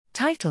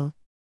Title: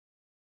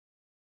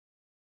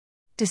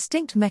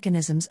 Distinct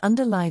mechanisms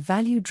underlie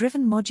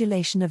value-driven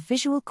modulation of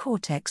visual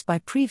cortex by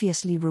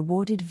previously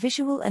rewarded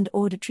visual and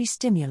auditory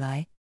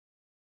stimuli.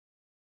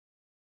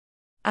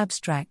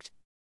 Abstract: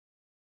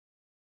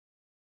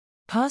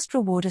 Past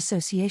reward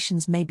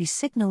associations may be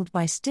signaled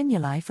by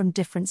stimuli from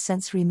different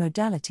sensory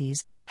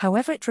modalities,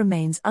 however it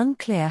remains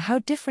unclear how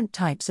different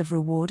types of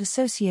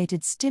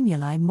reward-associated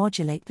stimuli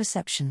modulate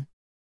perception.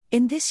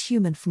 In this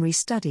human-primary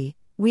study,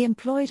 we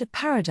employed a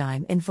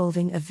paradigm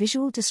involving a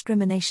visual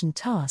discrimination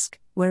task,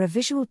 where a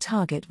visual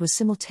target was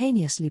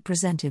simultaneously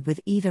presented with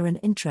either an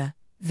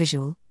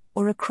intra-visual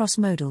or a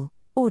cross-modal,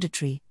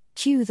 auditory,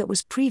 cue that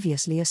was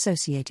previously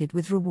associated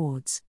with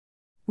rewards.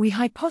 We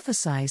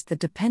hypothesized that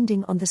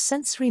depending on the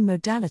sensory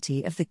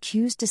modality of the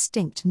cues,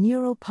 distinct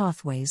neural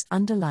pathways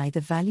underlie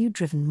the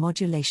value-driven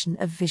modulation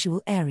of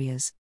visual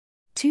areas.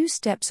 2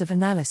 steps of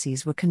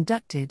analyses were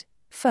conducted.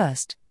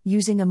 First,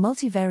 using a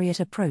multivariate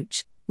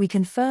approach, we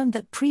confirmed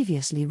that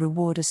previously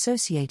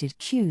reward-associated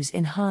cues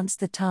enhanced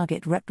the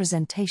target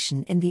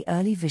representation in the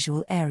early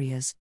visual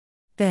areas.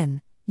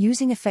 Then,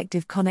 using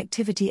effective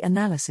connectivity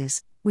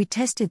analysis, we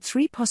tested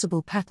 3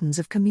 possible patterns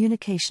of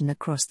communication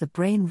across the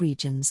brain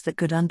regions that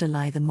could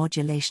underlie the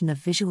modulation of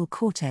visual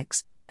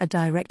cortex: a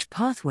direct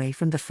pathway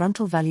from the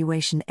frontal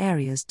valuation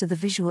areas to the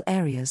visual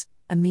areas,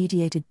 a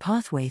mediated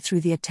pathway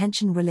through the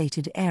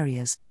attention-related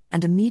areas,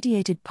 and a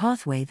mediated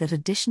pathway that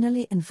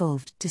additionally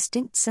involved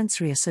distinct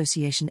sensory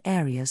association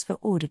areas for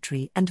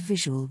auditory and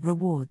visual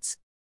rewards.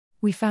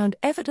 We found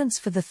evidence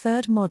for the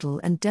third model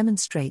and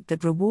demonstrate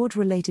that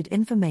reward-related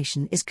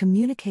information is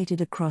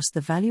communicated across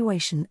the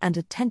valuation and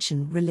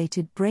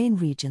attention-related brain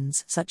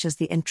regions, such as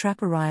the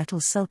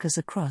intraparietal sulcus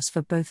across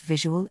for both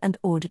visual and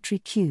auditory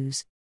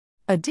cues.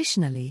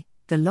 Additionally,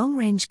 the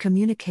long-range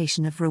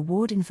communication of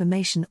reward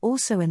information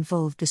also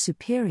involved the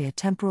superior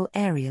temporal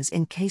areas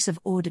in case of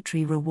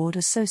auditory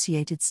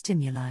reward-associated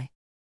stimuli.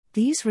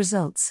 These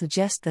results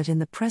suggest that in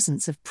the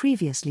presence of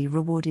previously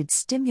rewarded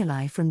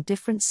stimuli from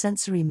different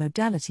sensory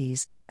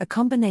modalities, a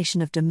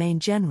combination of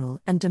domain-general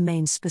and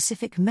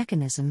domain-specific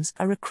mechanisms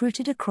are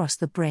recruited across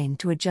the brain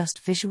to adjust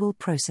visual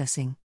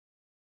processing.